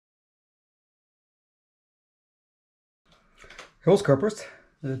Hello scalpers,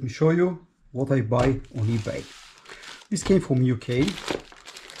 let me show you what I buy on eBay. This came from UK.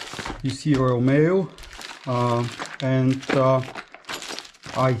 You see Royal Mail, and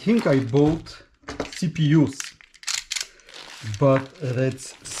I think I bought CPUs, but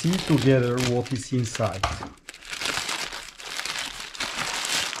let's see together what is inside.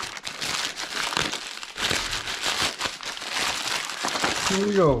 Here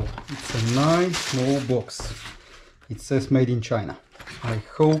we go. It's a nice small box. It says made in China. I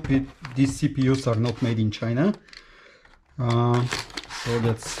hope these CPUs are not made in China. So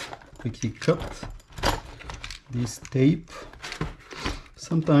let's quickly cut this tape.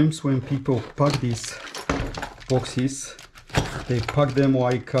 Sometimes when people pack these boxes, they pack them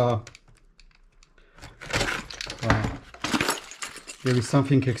like there is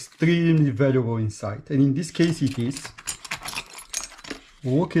something extremely valuable inside. And in this case it is.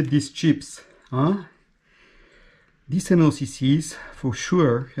 Look at these chips. These MLCCs for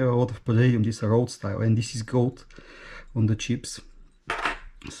sure have a lot of palladium. These are old style, and this is gold on the chips.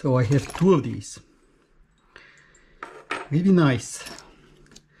 So I have two of these. Really nice.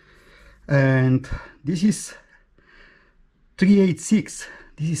 And this is 386.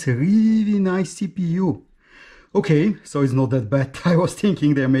 This is a really nice CPU. Okay, so it's not that bad. I was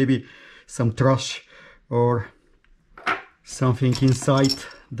thinking there may be some trash or something inside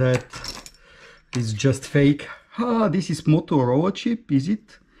that is just fake. This is Motorola chip, is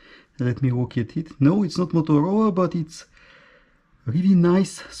it? Let me look at it. No, it's not Motorola, but it's a really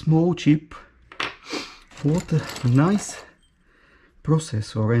nice small chip. What a nice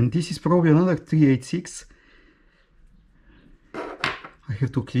processor. And this is probably another 386. I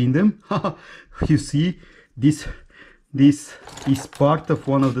have to clean them. You see, this is part of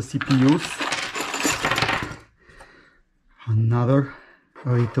one of the CPUs. Another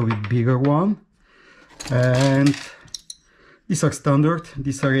a little bit bigger one. And these are standard,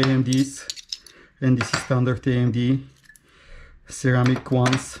 these are AMDs, and this is standard AMD ceramic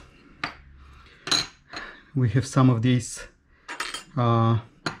ones. We have some of these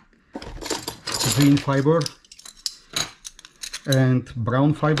green fiber and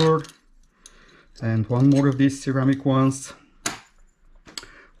brown fiber, and one more of these ceramic ones,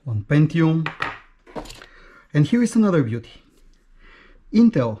 one Pentium. And here is another beauty,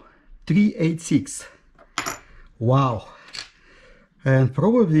 Intel 386. Wow. And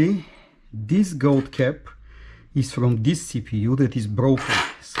probably this gold cap is from this CPU that is broken.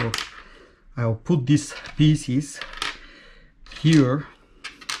 So I'll put these pieces here.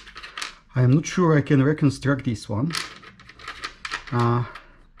 I'm not sure I can reconstruct this one.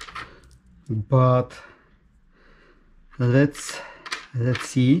 But let's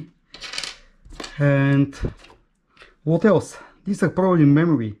see. And what else? These are probably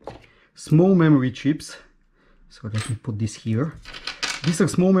memory, small memory chips. So let me put this here. These are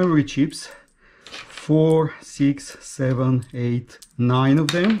small memory chips, 4, 6, 7, 8, 9 of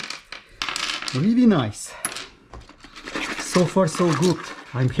them. Really nice. So far so good.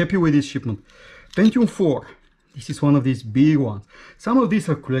 I'm happy with this shipment. Pentium 4. This is one of these big ones. Some of these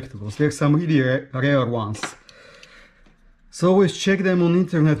are collectibles. There are some really rare ones. So always check them on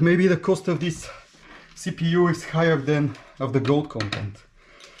internet. Maybe the cost of this CPU is higher than of the gold content.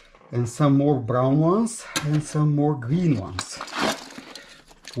 And some more brown ones and some more green ones.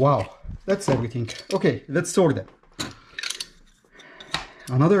 Wow, that's everything. Okay, let's sort them.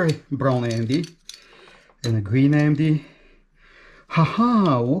 Another brown AMD and a green AMD.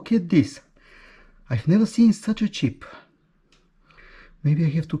 Haha, look at this. I've never seen such a chip. Maybe I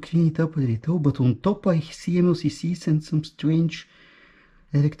have to clean it up a little, but on top I see MLCCs and some strange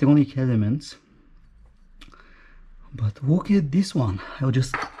electronic elements. But look at this one. I'll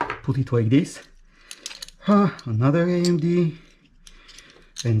just put it like this. Another AMD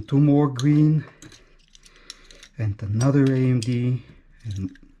and two more green and another AMD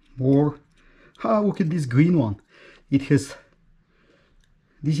and more. Look at this green one. It has,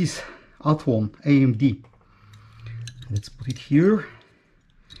 this is Athlon AMD. Let's put it here.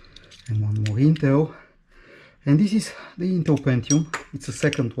 And one more Intel. And this is the Intel Pentium. It's the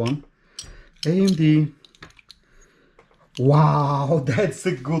second one. AMD. Wow, that's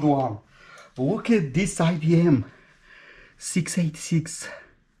a good one. Look at this IBM 686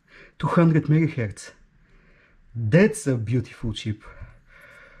 200 megahertz. That's a beautiful chip.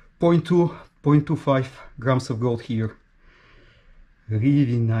 0.2, 0.25 grams of gold here.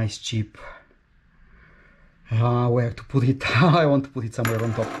 Really nice chip. Where to put it? I want to put it somewhere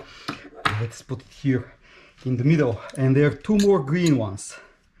on top. Let's put it here in the middle. And there are two more green ones.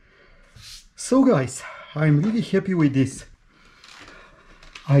 So guys, I'm really happy with this.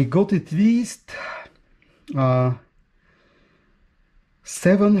 I got at least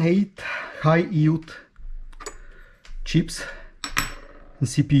 7, 8 high yield chips and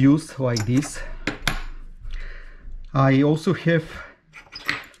CPUs like this. I also have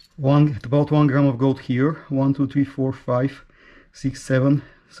about 1 gram of gold here. 1, 2, 3, 4, 5, 6, 7.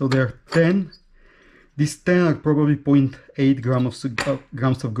 So there are 10. These 10 are probably 0.8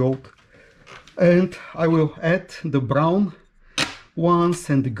 grams of gold. And I will add the brown ones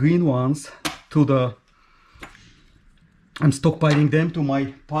and the green ones to the... I'm stockpiling them to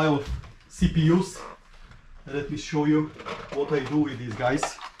my pile of CPUs. Let me show you what I do with these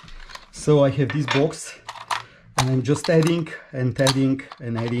guys. So I have this box and I'm just adding and adding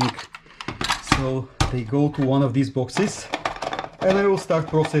and adding. So they go to one of these boxes and I will start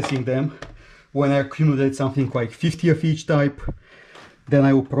processing them. When I accumulate something like 50 of each type, then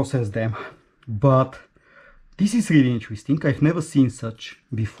I will process them. But this is really interesting. I've never seen such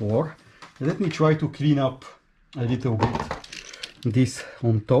before. Let me try to clean up a little bit this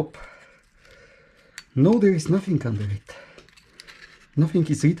on top. No, there is nothing under it. Nothing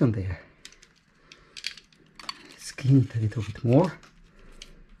is written there. Let's clean it a little bit more.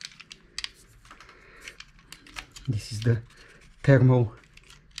 This is the thermal.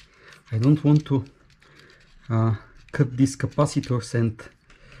 I don't want to cut these capacitors and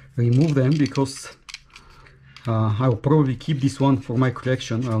remove them because I will probably keep this one for my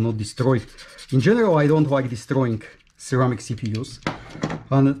collection. I will not destroy it. In general, I don't like destroying ceramic CPUs.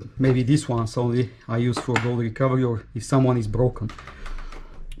 And maybe these ones only I use for gold recovery or if someone is broken.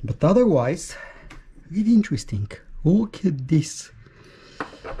 But otherwise, really interesting. Look at this.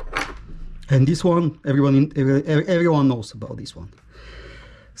 And this one, everyone knows about this one.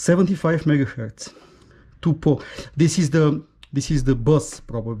 75 megahertz. This is the bus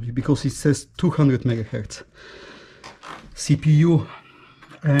probably because it says 200 megahertz CPU.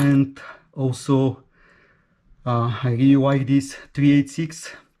 And also I really like these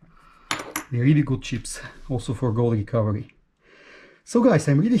 386. They're really good chips also for gold recovery. So guys,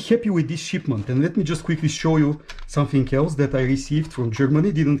 I'm really happy with this shipment, and let me just quickly show you something else that I received from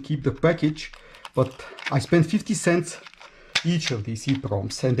Germany. Didn't keep the package, but I spent 50 cents each of these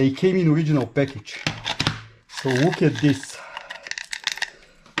EEPROMs and they came in original package. So look at this.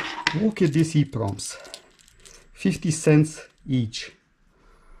 Look at these EEPROMs. 50 cents each.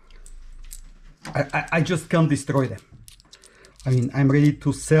 I just can't destroy them. I mean, I'm ready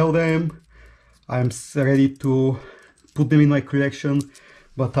to sell them. I'm ready to put them in my collection,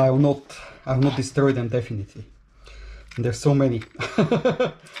 but I will not destroy them definitely. And there's so many.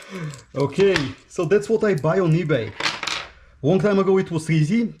 Okay, so that's what I buy on eBay. Long time ago it was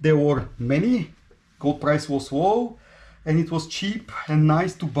easy. There were many. Gold price was low, and it was cheap and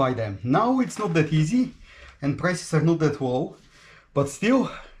nice to buy them. Now it's not that easy, and prices are not that low, but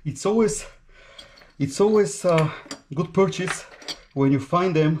still, it's always a good purchase when you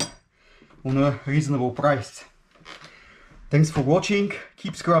find them on a reasonable price. Thanks for watching,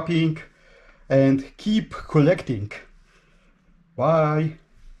 keep scrapping and keep collecting. Bye!